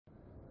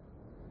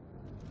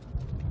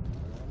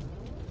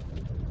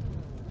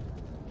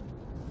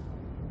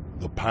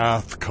The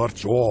path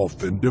cuts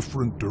off in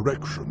different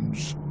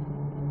directions.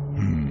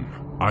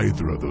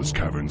 Either of those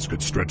caverns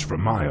could stretch for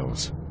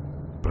miles.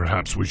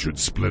 Perhaps we should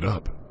split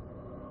up.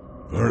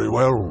 Very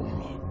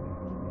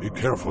well. Be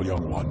careful,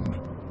 young one.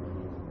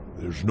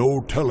 There's no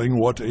telling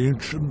what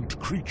ancient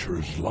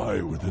creatures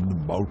lie within the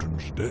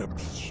mountain's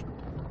depths.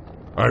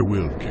 I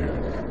will, kid.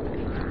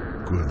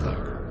 Good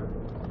luck.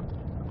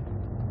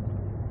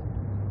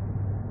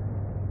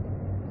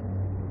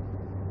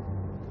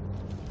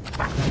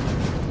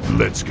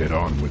 Let's get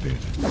on with it.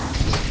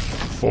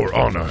 For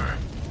honor.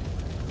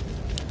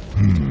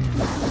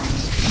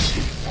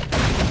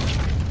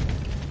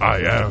 I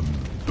am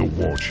the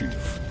war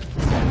chief.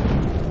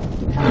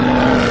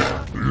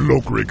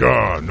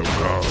 Lokrigar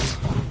Nogal.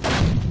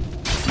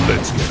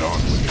 Let's get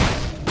on with it.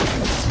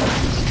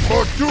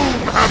 For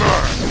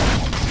Doomhammer!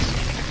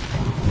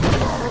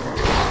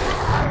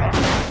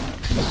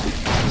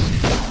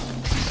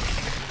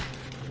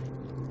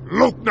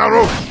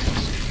 Loknarok!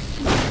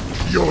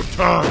 Your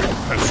time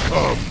has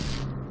come.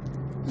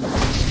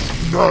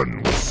 None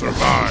will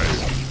survive.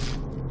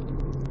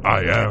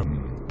 I am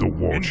the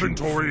war chief.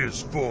 Inventory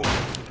is full.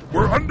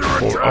 We're under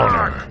For attack!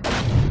 honor.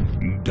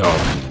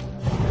 Double.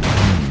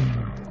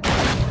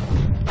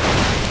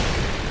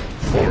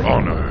 For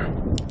honor.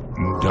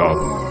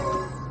 Double.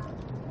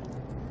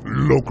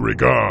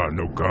 Lokrigar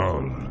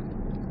Nogal.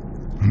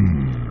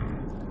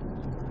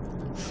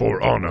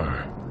 For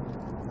honor.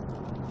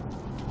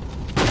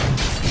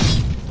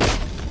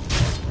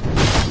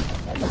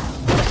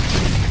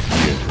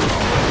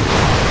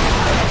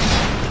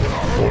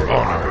 For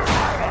honor.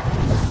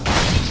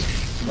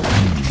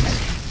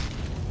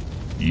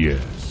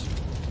 Yes.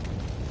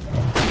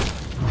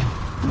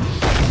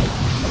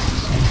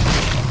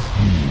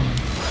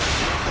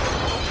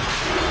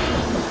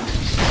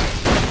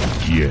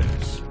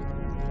 Yes.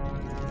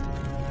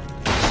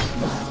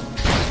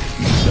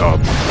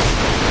 Double.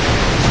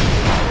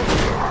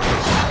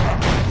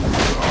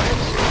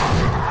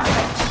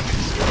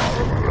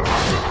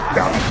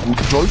 Very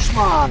good choice,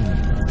 man.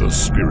 The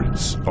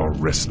spirits are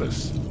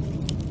restless.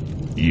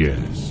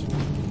 Yes.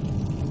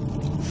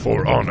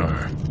 For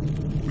honor.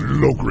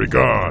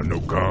 Lokrigar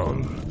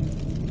Nogal.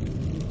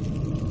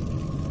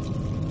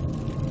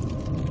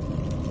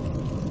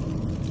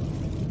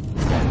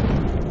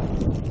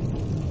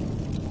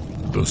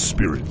 The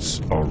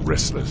spirits are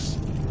restless.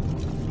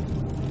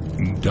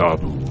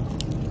 Dabu.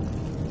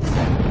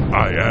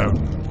 I am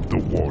the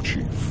war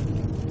chief.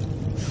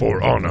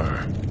 For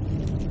honor.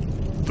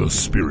 The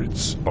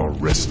spirits are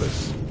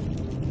restless.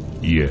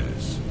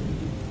 Yes.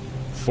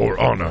 For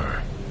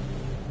honor.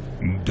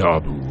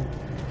 Dabu.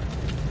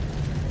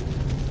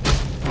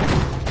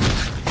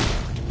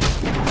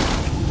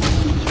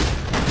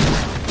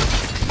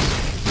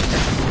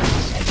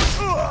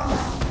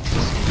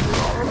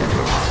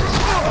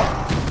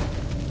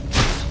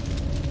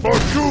 For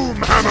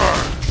Doomhammer!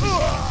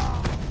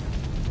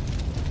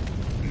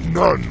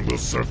 None will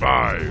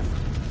survive.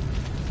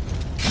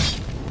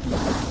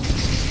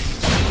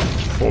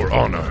 For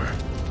honor.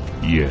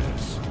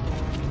 Yes.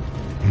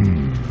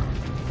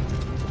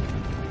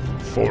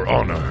 For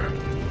honor.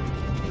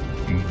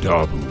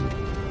 Dabu.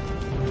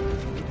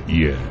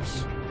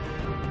 Yes.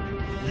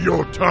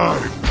 Your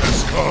time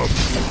has come.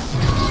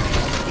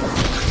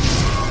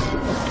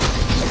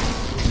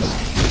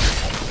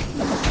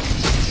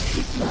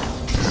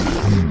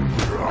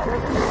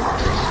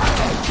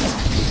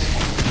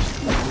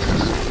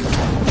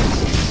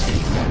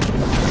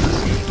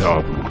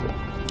 Dabu.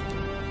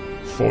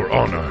 For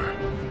honor.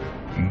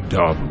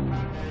 Dabu.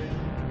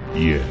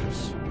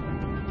 Yes.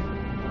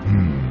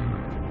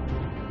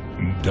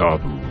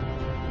 Dabu.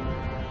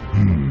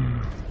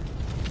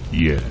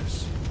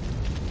 Yes.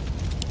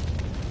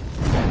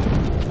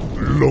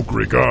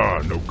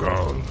 Lokrigar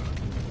Nogal.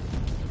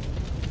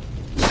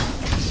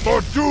 For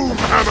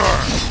Doomhammer!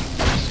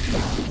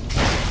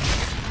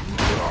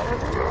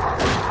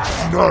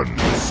 None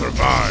will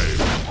survive.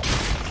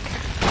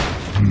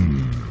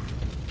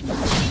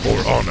 For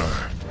honor.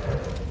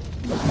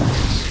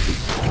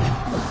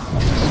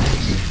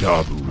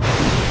 Dabu.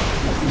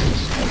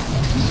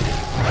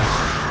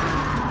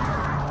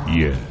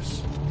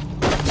 Yes.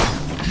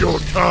 Your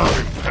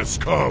time has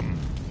come.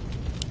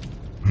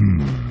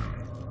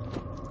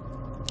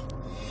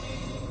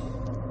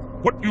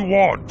 What you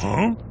want,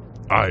 huh?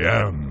 I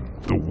am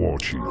the war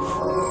chief.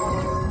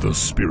 The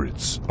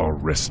spirits are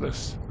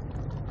restless.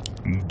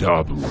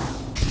 Dabu.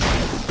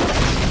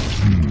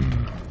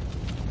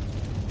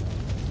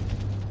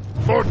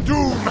 For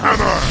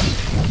Doomhammer!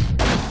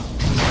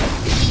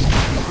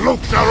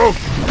 Loknarok!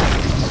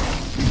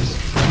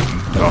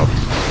 Dabu.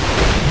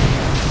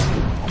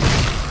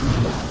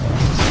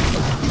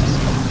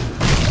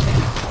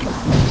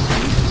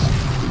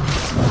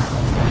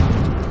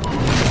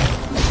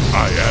 I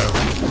am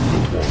the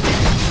war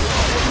chief.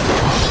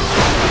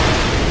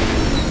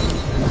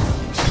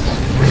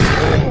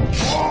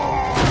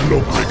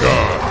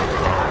 Lokrigar.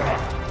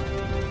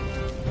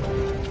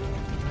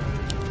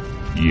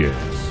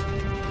 Yes.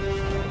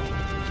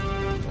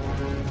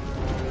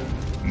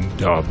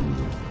 Dabu.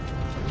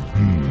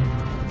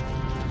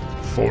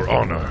 For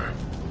honor.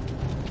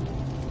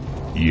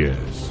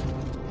 Yes.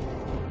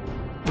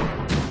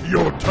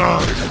 Your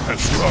time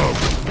has come.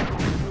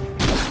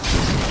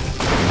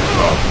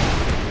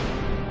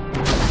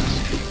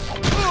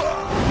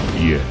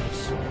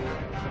 Yes.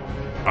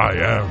 I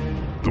am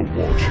the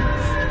war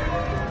chief.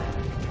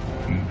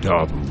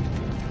 Dabu.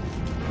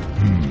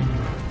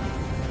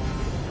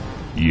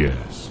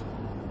 Yes.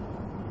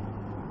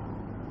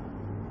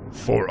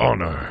 For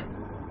honor.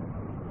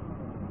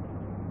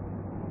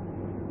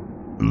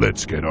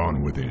 Let's get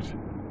on with it.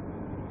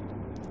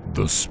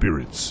 The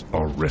spirits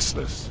are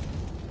restless.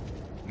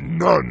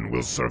 None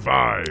will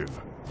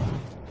survive.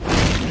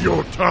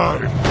 Your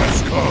time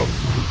has come.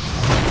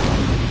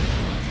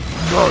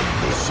 None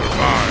will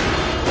survive.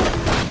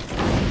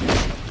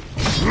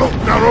 Look,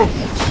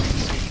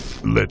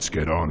 Naruto! Let's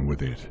get on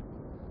with it.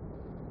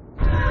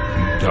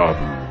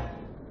 Dabu.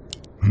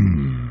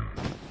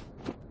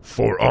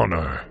 For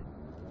honor.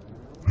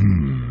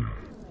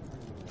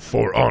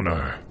 For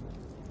honor.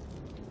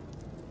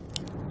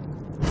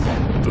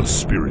 The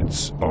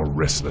spirits are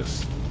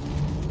restless.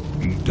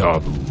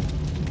 Dabu.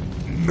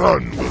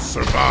 None will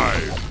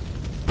survive.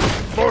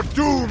 For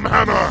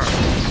Doomhammer!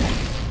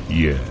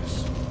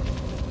 Yes.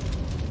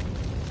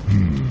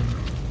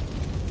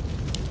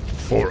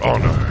 For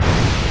honor.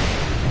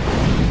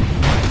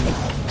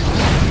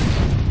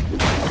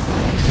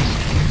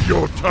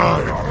 Your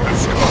time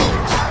has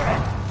come.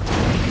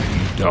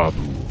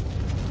 Dabu.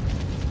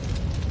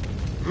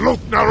 Look,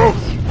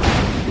 Naruto!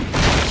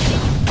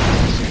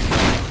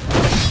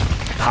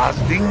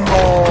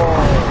 Castingo!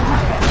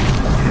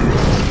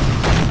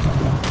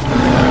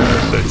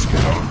 Let's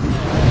get on.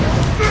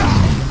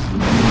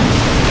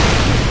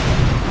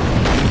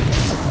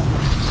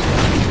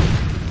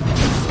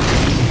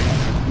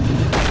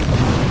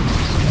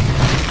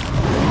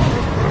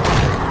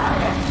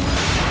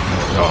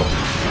 Dabu.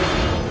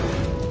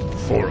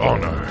 For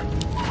honor.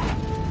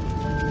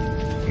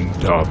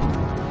 Dabu.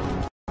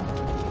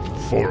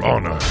 For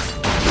honor.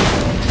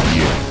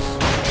 Yes.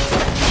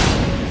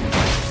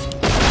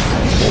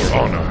 For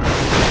honor.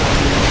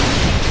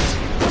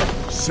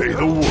 Say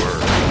the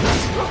word.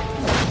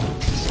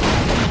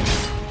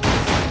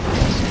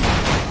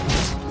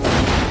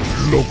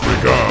 Look,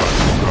 regard.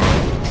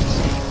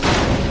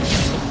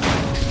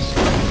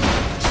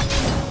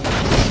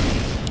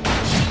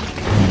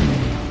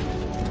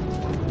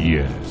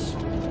 Yes.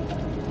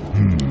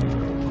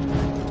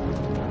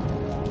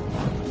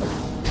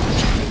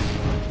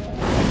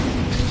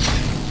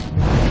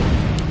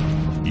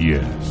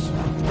 Yes.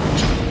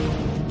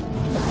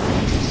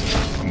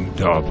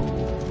 Dabu.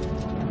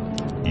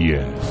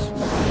 Yes.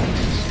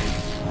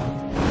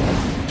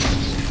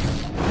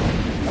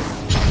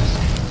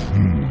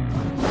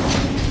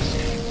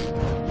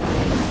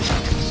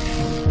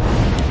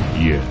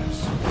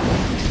 Yes.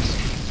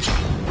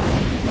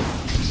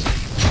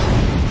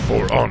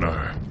 For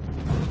honor.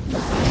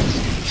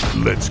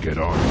 Let's get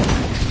on.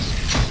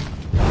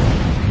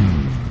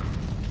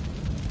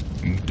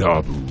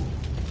 Dabu.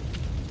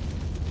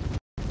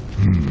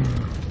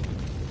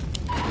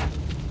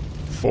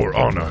 For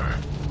honor.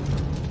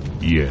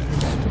 Yes.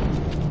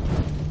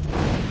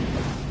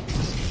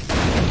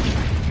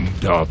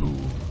 Dabu.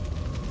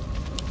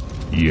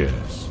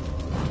 Yes.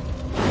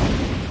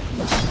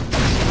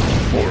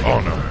 For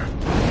honor.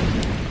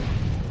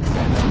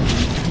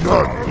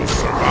 None will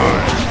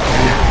survive.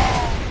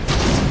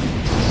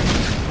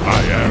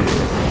 I am.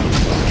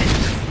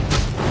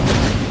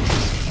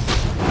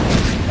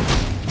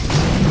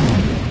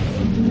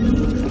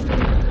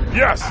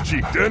 Yes,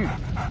 chieftain.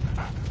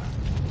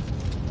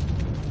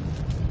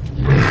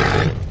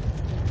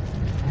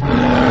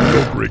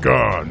 Look,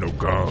 regard, no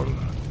gal.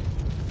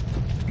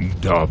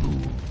 Dabu.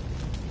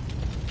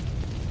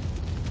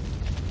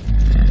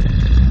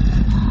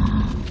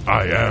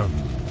 I am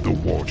the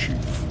war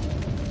chief.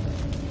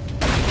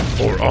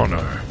 For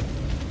honor.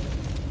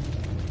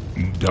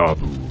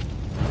 Dabu.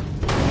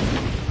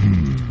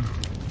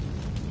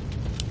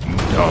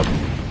 Dabu.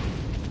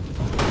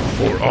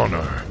 For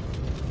honor.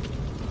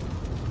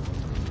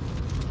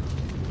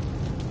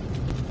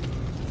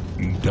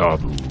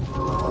 Dabu.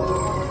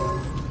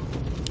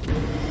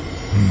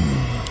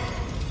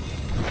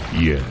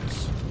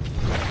 Yes.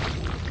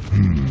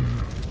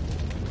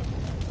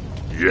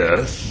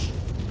 Yes?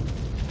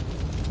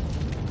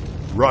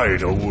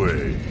 Right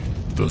away.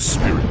 The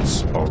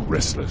spirits are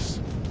restless.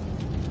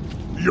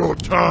 Your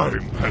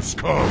time has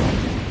come.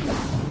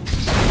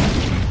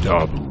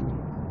 Dabu.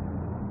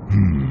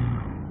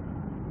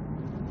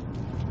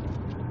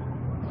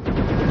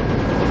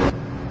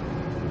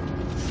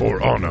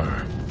 For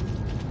honor.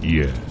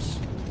 Yes.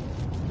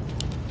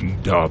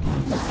 Dabu.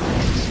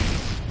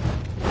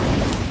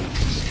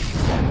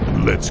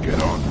 Let's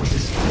get on with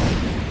it.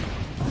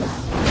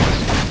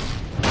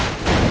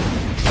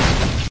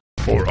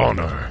 For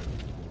honor.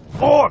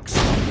 Orcs,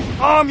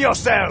 arm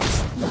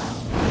yourselves!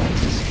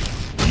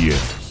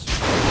 Yes.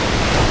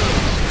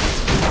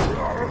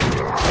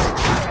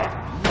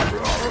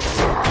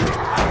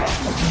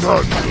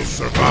 None will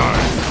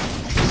survive.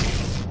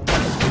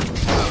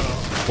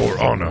 For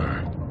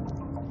honor.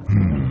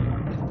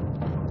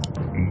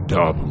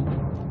 Dabu.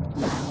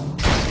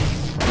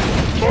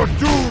 For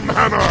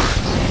Doomhammer!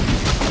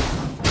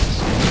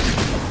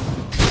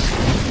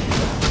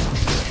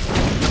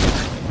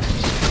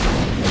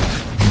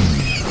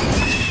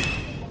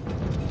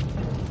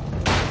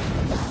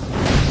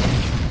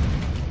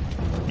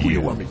 Who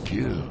you want me to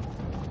kill?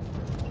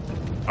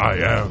 I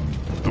am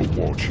the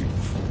war chief.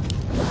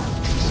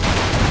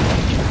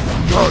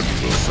 None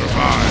will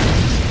survive.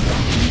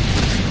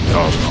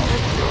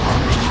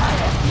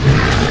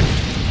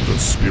 The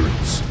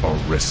spirits are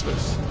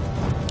restless.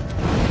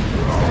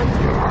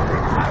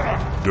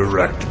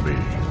 Direct me.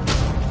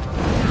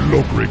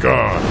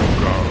 Lokrigan,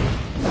 God.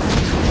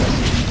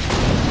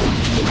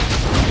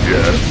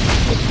 Yes.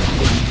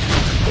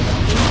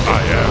 I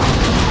am.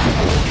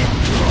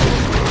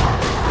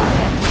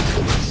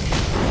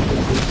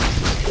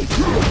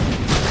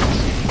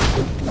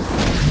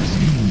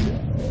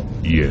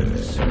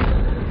 Yes.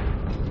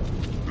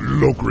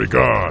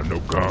 Lokrigan,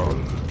 Ogal.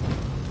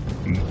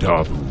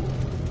 Dabu.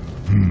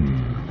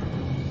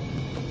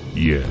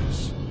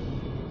 Yes.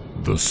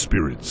 The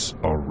spirits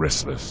are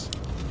restless.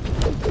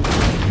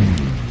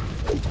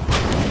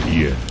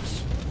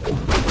 Yes.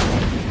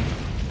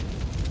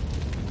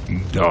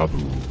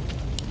 Dabu.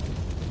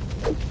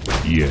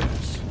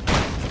 Yes.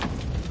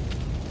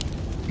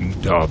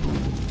 Dabu.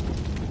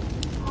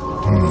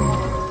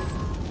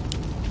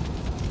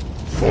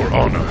 For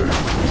honor.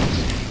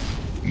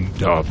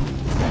 Dabu.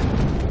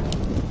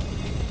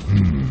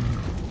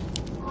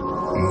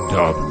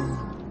 Dabu.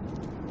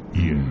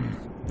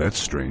 That's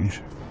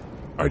strange.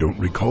 I don't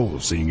recall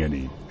seeing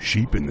any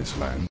sheep in this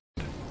land.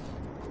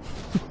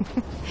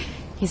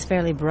 He's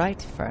fairly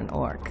bright for an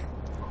orc.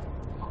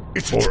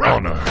 It's For a trap.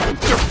 honor.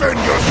 Defend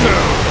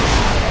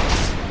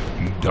yourself!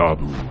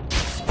 Dabu.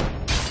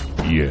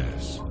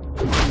 Yes.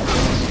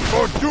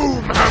 For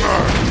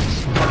Doomhammer!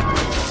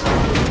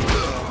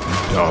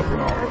 Dabu.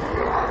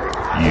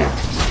 Yes.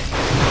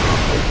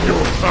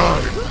 Your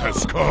time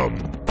has come.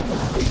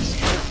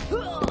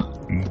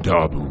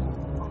 Dabu.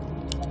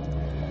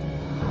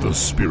 The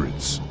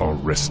spirits are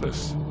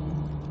restless.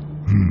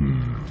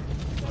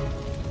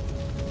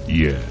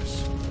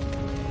 Yes.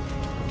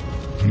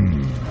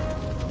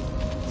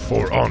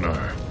 For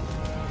honor.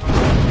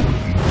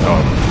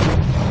 Dabu.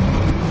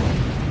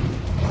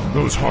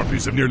 Those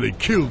harpies have nearly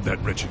killed that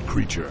wretched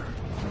creature.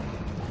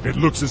 It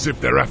looks as if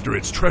they're after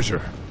its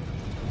treasure.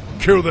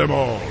 Kill them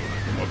all,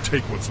 and we'll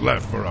take what's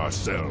left for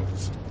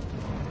ourselves.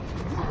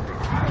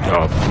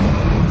 Dabu.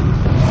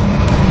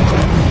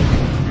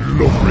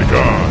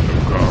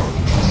 Lokrigan, God.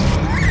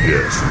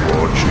 Yes,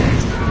 War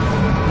Chief.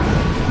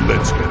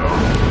 Let's get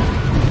on.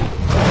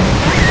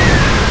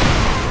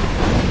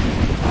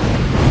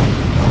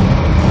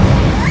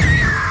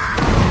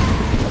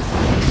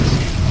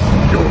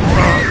 Your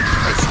time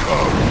has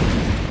come.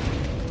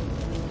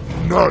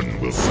 None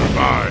will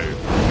survive.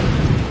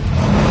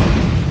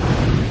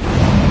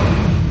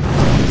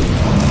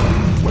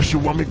 Where you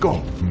want me to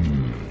go?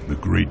 The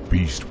great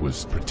beast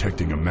was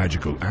protecting a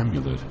magical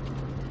amulet.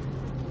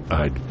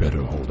 I'd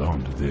better hold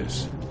on to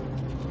this.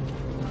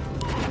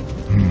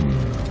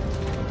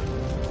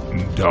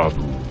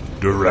 Dabu.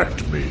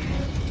 Direct me.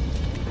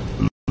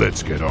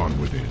 Let's get on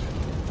with it.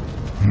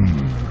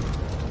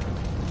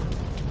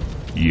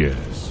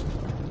 Yes.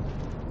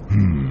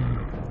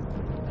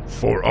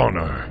 For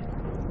honor.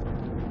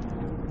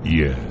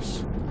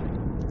 Yes.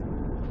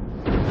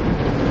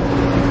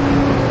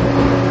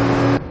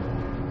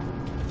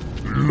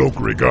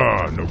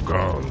 Lokrigan,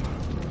 Ogal.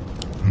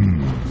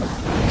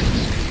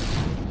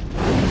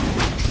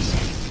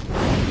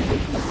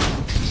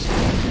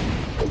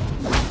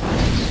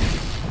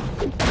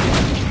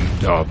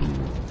 Dabu.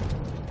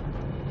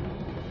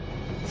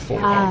 For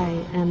I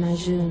honor. am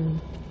Ajun,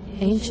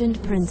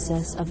 ancient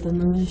princess of the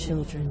Moon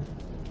Children.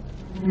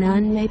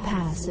 None may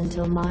pass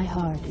until my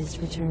heart is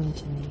returned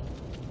to me.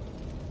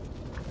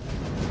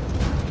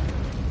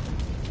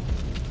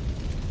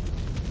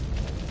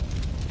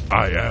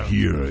 I am.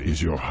 Here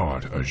is your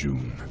heart,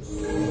 Ajun.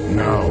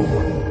 Now,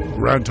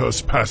 grant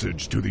us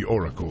passage to the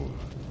Oracle.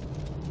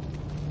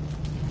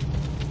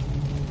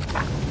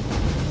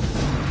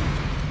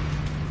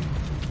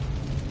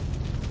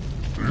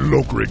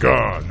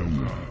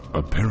 Lokrigan.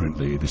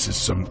 Apparently, this is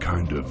some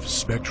kind of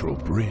spectral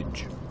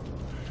bridge.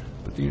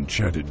 But the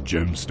enchanted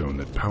gemstone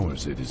that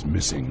powers it is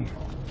missing.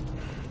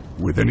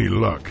 With any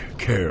luck,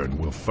 Cairn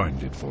will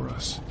find it for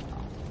us.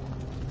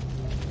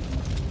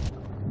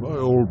 My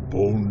old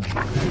bones.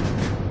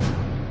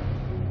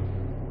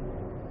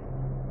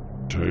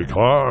 Take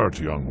heart,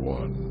 young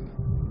one.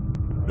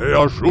 They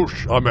are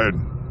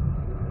Shushamen.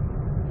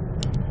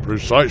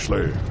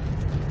 Precisely.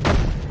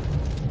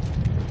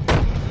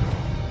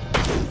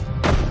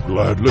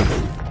 Gladly.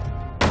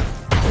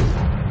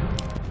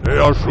 They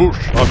are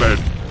Shushamen.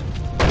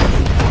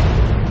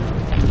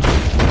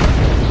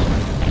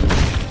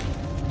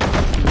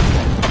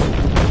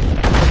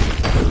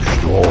 Their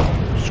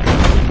storms.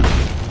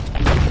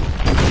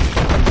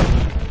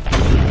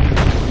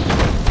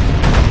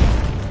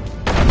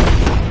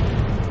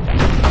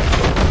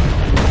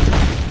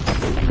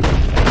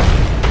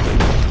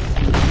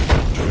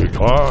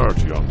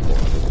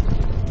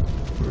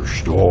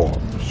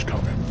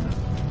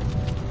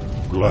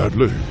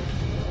 Gladly.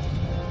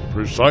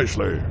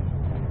 Precisely.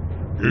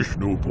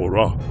 Ishnu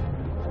Pora.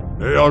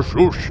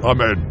 Neashush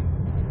Amen.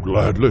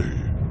 Gladly.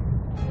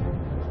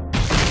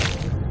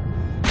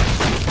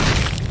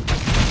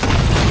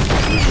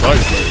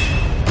 Precisely.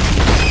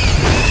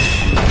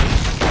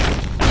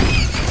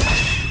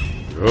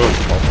 Yes,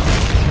 Mother.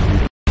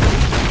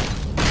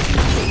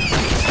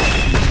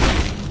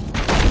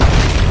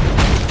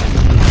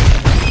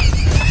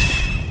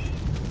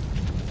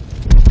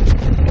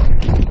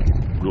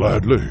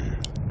 Gladly.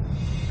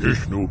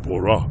 Ishnu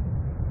Pora.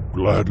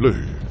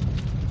 Gladly.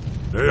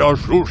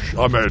 Neashush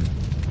Amen.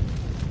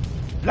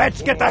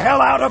 Let's get the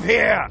hell out of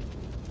here!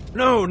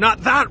 No,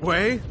 not that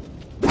way!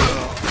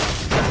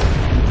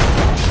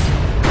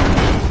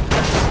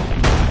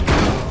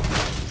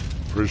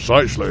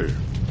 Precisely.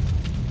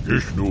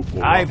 Ishnu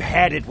Pora. I've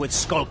had it with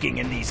skulking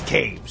in these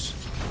caves.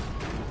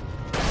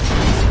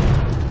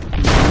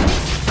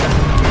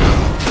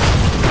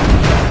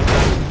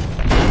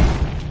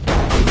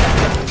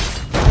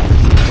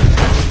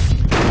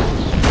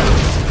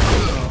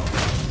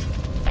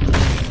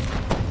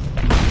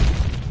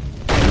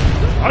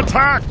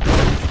 Attack!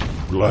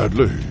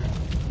 Gladly.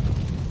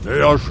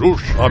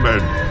 Neashush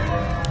Amen.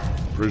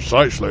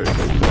 Precisely.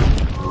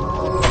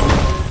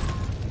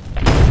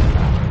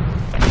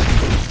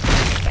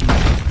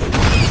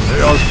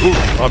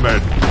 Neashush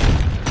Amen.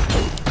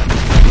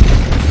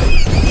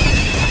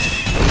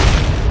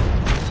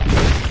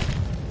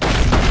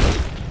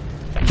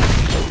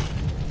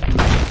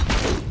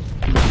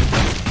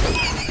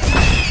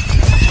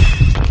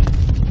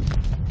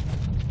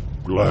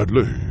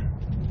 Gladly.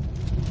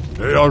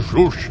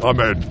 Neashush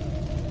Amen.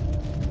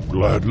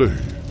 Gladly.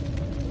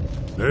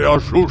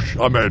 Neashush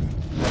Amen.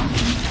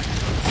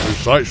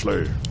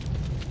 Precisely.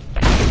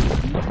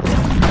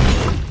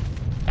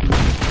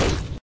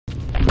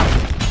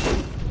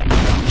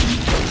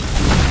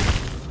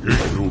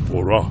 Ishnu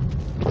Pora.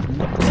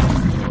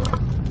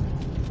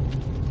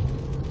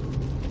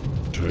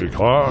 Take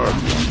heart,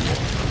 young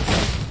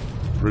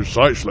one.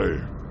 Precisely.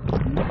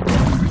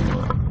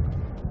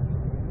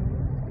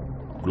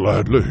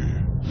 Gladly.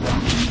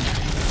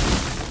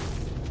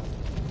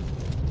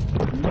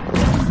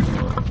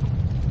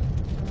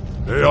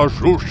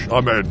 Neashush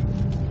Amen.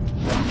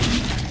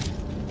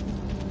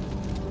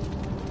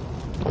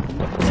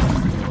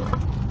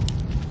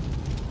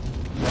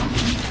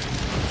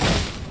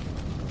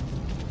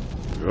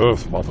 The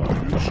Earth Mother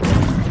is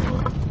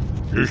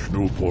near.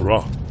 Ishnu Pora.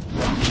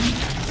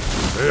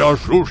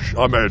 Neashush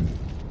Amen.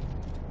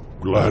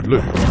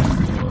 Gladly.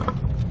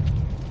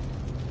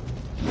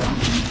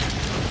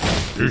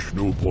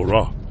 Ishnu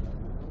Pora.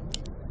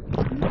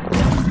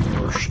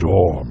 The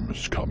storm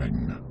is coming.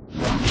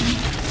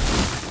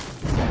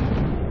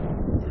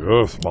 The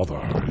Earth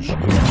Mother is near.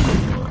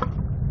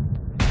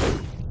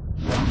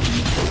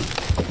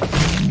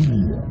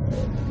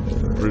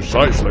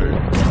 Precisely.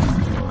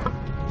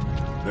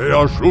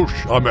 Neashush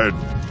Amen.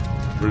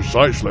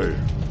 Precisely.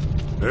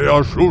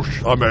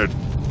 Neashush Amen.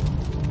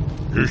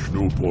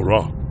 Ishnu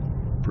Pora.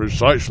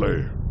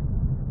 Precisely.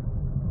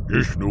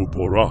 Ishnu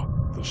Pora.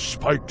 The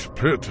spiked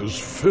pit is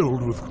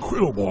filled with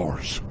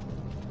quillmores.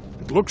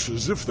 It looks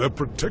as if they're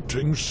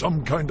protecting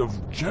some kind of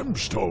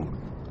gemstone.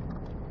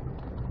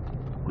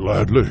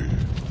 Gladly.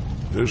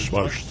 This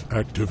must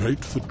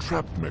activate the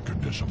trap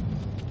mechanism.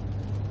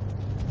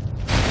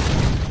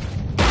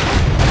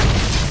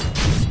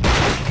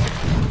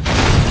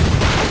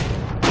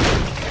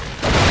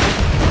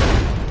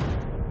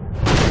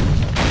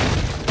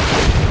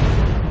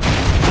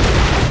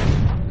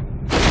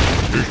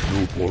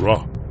 Ishnu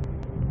Pora.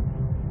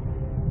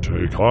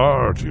 Take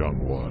heart, young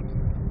one.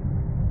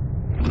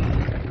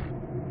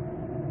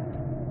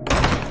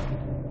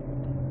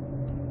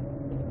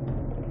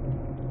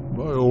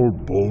 My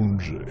old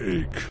bones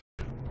ache.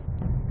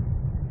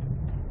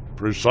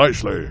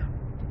 Precisely.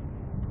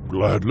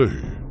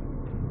 Gladly.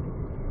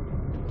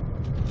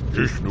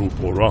 Ishnu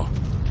Pora.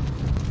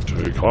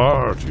 Take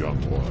heart,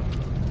 young one.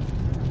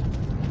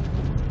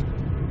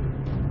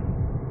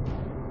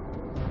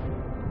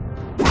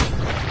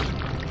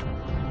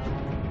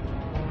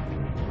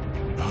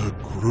 A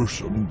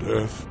gruesome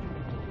death.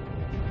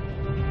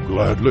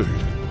 Gladly.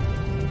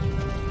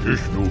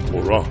 Ishnu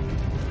Pora.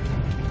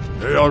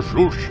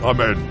 Neashush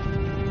Amen.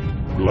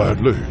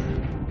 Gladly.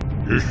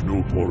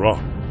 Ishnu Pora.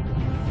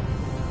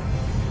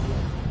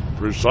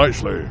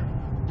 Precisely.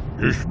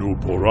 Ishnu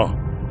Pora.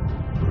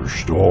 The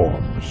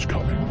storm is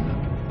coming.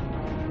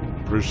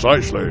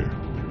 Precisely.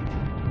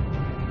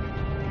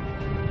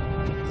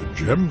 The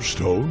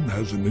gemstone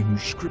has an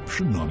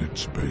inscription on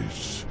its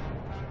base.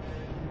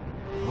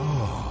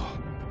 Ah.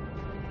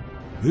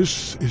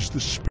 This is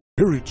the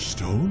spirit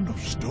stone of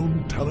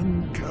Stone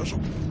Talon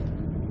Chasm.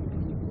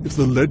 If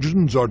the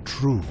legends are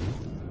true,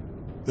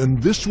 then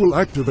this will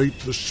activate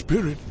the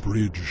spirit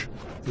bridge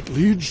that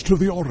leads to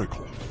the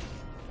Oracle.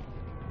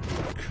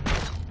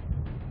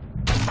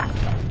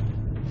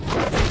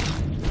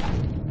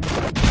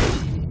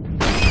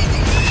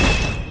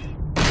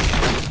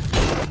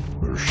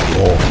 The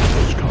storm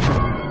is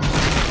coming.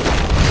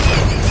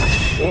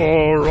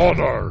 For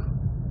honor!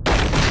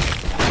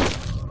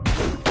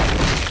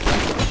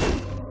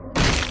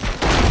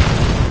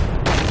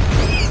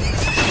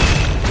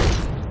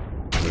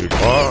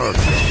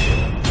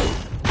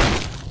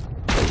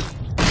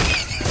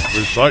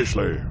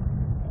 Precisely.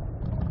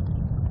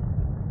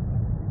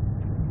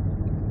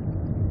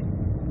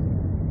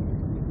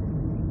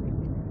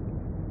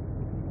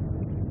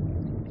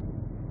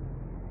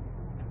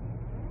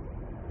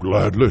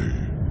 Gladly.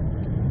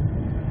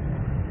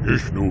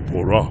 Ishnu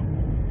Pora.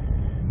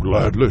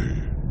 Gladly.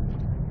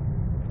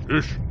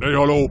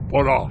 Ishnealo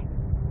Pora.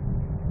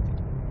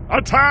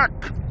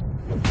 Attack!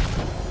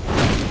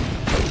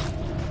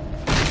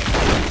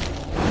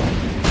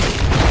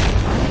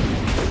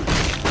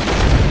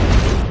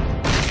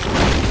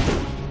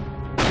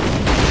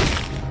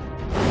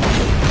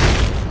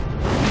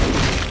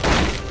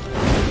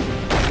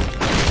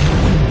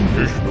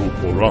 Ishnu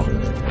Pora.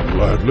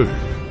 Gladly.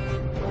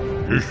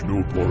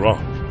 Ishnu Pora.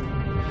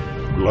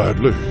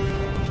 Gladly.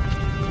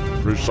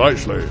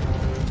 Precisely.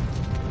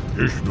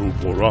 Ishnu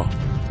Pora.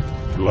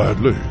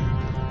 Gladly.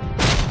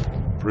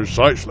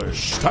 Precisely.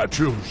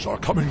 Statues are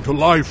coming to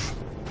life.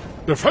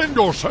 Defend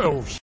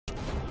yourselves.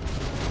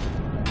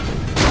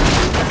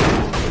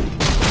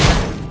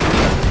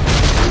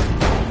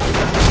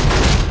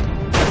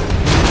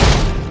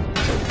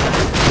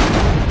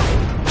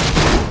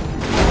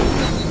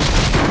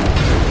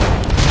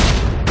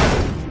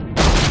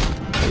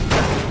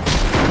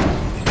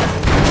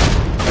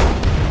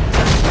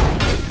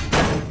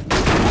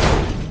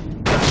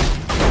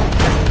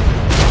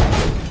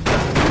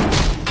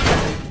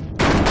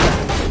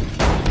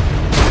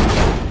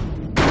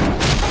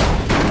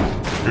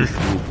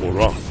 Ishnu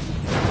Pora.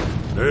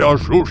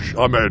 Neashush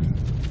Amen.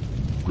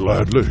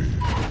 Gladly.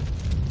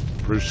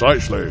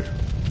 Precisely.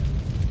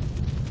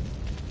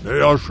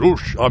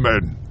 Neashush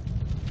Amen.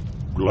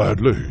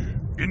 Gladly.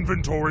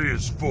 Inventory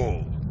is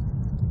full.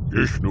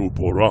 Ishnu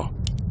Pora.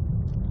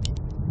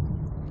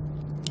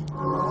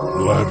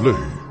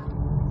 Gladly.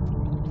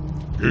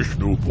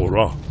 Ishnu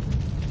Pora.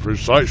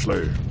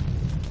 Precisely.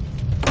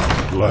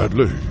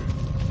 Gladly.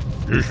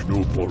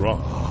 Ishnu Pora.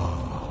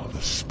 Ah,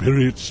 the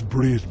Spirit's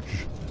Bridge.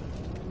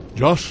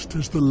 Just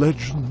as the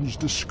legends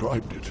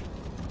described it.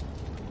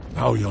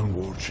 Now, young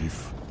war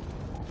chief,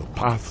 the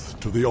path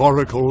to the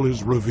Oracle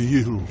is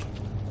revealed.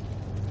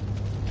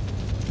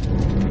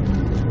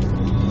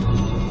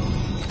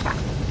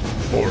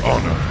 For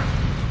honor.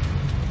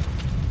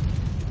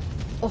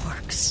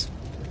 Orcs.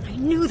 I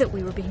knew that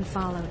we were being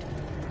followed.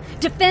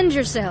 Defend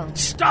yourselves!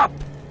 Stop!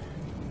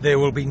 There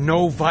will be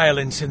no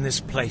violence in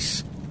this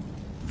place.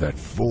 That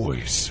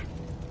voice.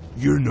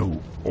 You're no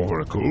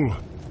oracle.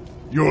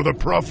 You're the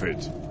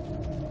prophet.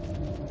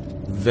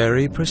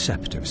 Very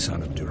perceptive,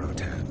 son of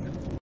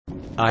Durotan.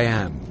 I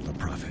am the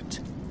prophet.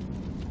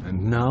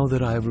 And now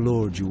that I have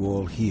lured you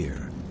all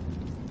here,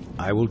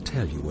 I will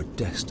tell you what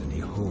destiny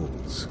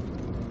holds.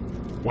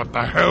 What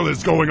the hell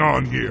is going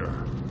on here?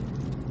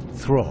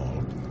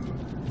 Thrall,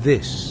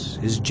 this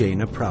is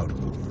Jaina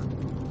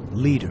Proudmoore,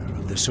 leader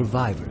of the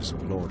survivors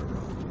of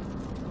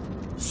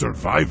Lordaeron.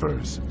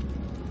 Survivors?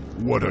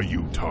 What are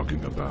you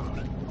talking about?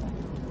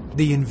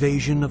 The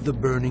invasion of the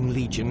Burning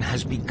Legion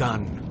has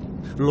begun.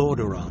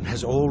 Lordaeron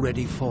has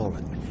already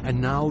fallen,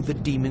 and now the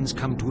demons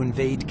come to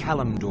invade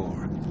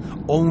Kalimdor.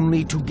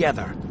 Only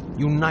together,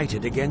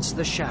 united against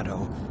the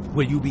Shadow,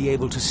 will you be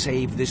able to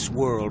save this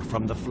world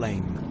from the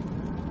flame.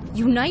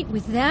 Unite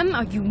with them?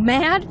 Are you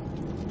mad?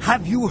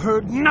 Have you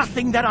heard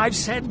nothing that I've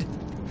said?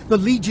 The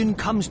Legion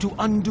comes to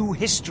undo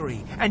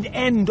history and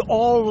end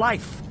all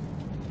life.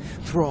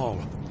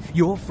 Thrall,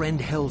 your friend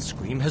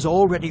Hellscream has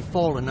already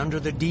fallen under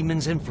the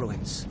demon's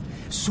influence.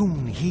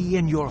 Soon he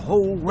and your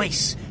whole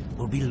race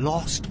will be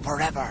lost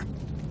forever.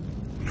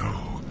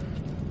 No.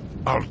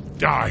 I'll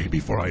die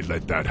before I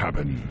let that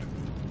happen.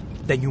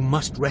 Then you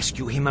must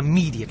rescue him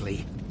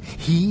immediately.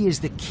 He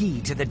is the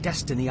key to the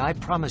destiny I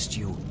promised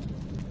you.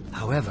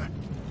 However,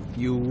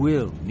 you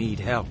will need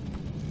help.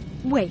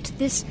 Wait,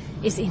 this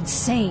is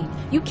insane.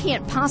 You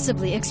can't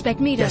possibly expect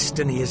me to—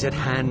 Destiny is at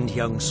hand,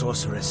 young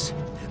sorceress.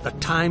 The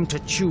time to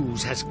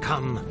choose has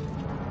come.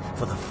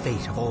 For the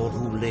fate of all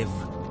who live,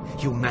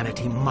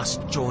 humanity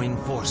must join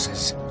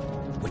forces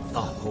with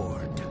the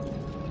Horde.